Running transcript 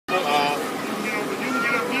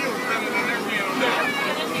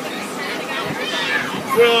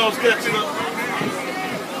Trails catching up.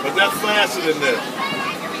 But that's faster than that.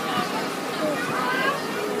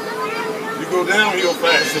 You go downhill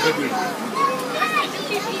faster than this.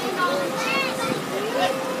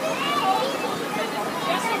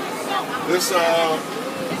 This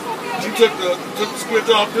she took the switch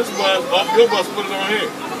off this bus, off your bus, put it on here.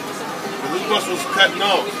 This bus was cutting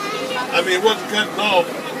off. I mean, it wasn't cutting off.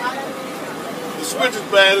 The switch is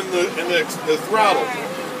bad in the throttle,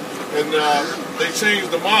 and they changed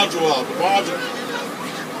the module out. The module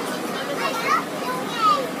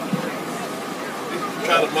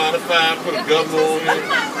try to modify, put a governor on it.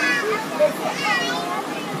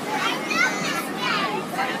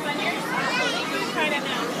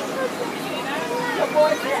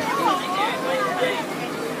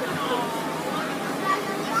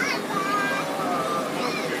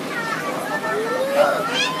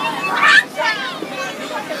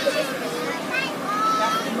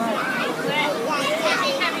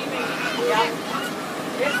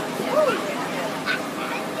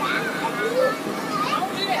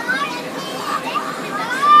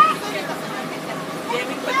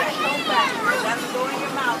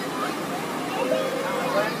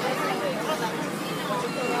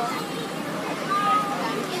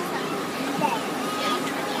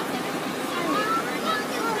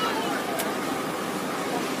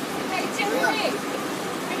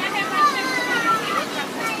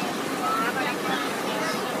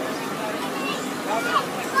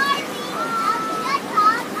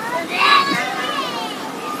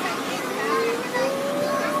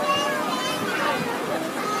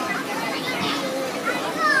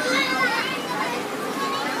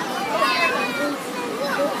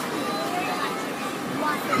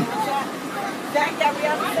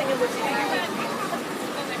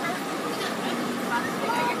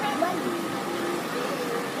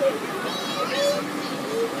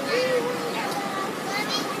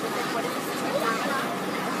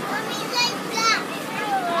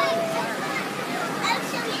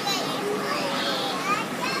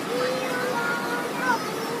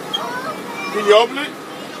 Can you open it?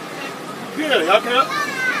 Yeah, y'all can.